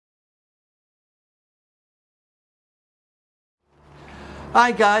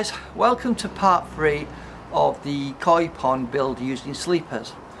Hi guys, welcome to part 3 of the koi pond build using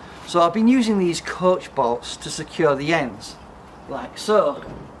sleepers. So I've been using these coach bolts to secure the ends, like so,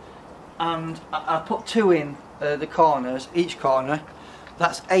 and I put 2 in the corners, each corner.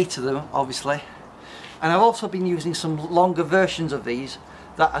 That's 8 of them obviously, and I've also been using some longer versions of these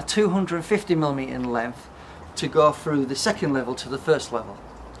that are 250mm in length to go through the second level to the first level,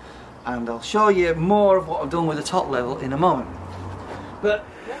 and I'll show you more of what I've done with the top level in a moment.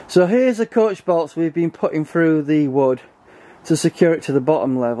 So here's the coach bolts we've been putting through the wood to secure it to the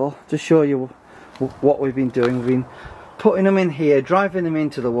bottom level. To show you what we've been doing, we've been putting them in here, driving them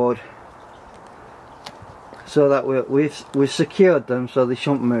into the wood, so that we've secured them so they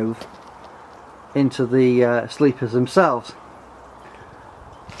shouldn't move into the sleepers themselves.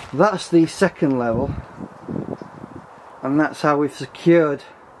 That's the second level, and that's how we've secured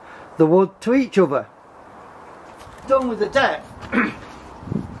the wood to each other. Done with the depth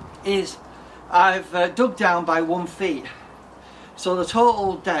is I've dug down by 1 feet, so the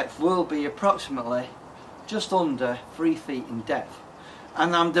total depth will be approximately just under 3 feet in depth,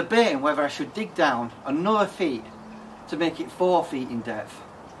 and I'm debating whether I should dig down another feet to make it 4 feet in depth,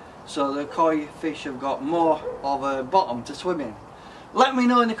 so the koi fish have got more of a bottom to swim in. Let me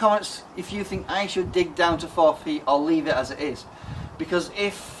know in the comments if you think I should dig down to 4 feet or leave it as it is, because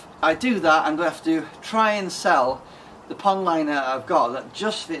if I do that I'm going to have to try and sell the pond liner I've got that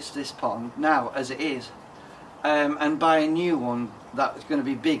just fits this pond now as it is, and buy a new one that's going to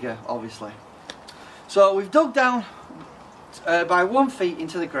be bigger obviously. So we've dug down by 1 feet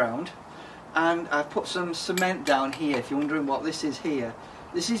into the ground, and I've put some cement down here. If you're wondering what this is here,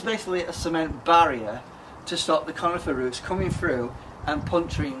 this is basically a cement barrier to stop the conifer roots coming through and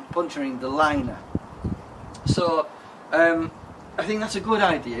puncturing the liner. So I think that's a good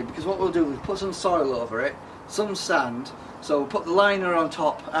idea, because what we'll do is put some soil over it, some sand, so we'll put the liner on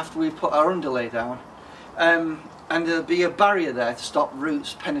top after we put our underlay down, and there'll be a barrier there to stop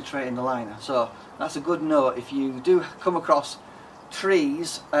roots penetrating the liner. So that's a good note if you do come across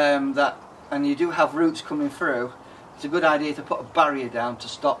trees and you do have roots coming through. It's a good idea to put a barrier down to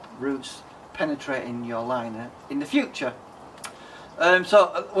stop roots penetrating your liner in the future.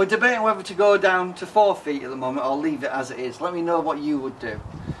 So we're debating whether to go down to 4 feet at the moment or leave it as it is. Let me know what you would do.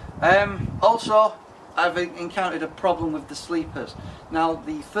 Also, I've encountered a problem with the sleepers. Now,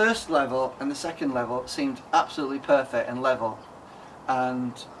 the first level and the second level seemed absolutely perfect and level,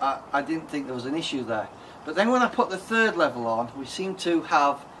 and I didn't think there was an issue there. But then when I put the third level on, we seem to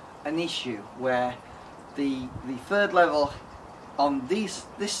have an issue where the third level on these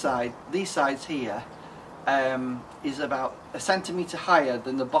sides here is about 1 centimetre higher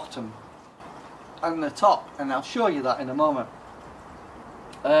than the bottom and the top, and I'll show you that in a moment.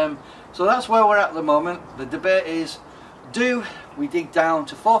 So that's where we're at the moment. The debate is, do we dig down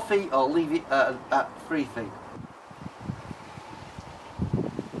to 4 feet or leave it at 3 feet?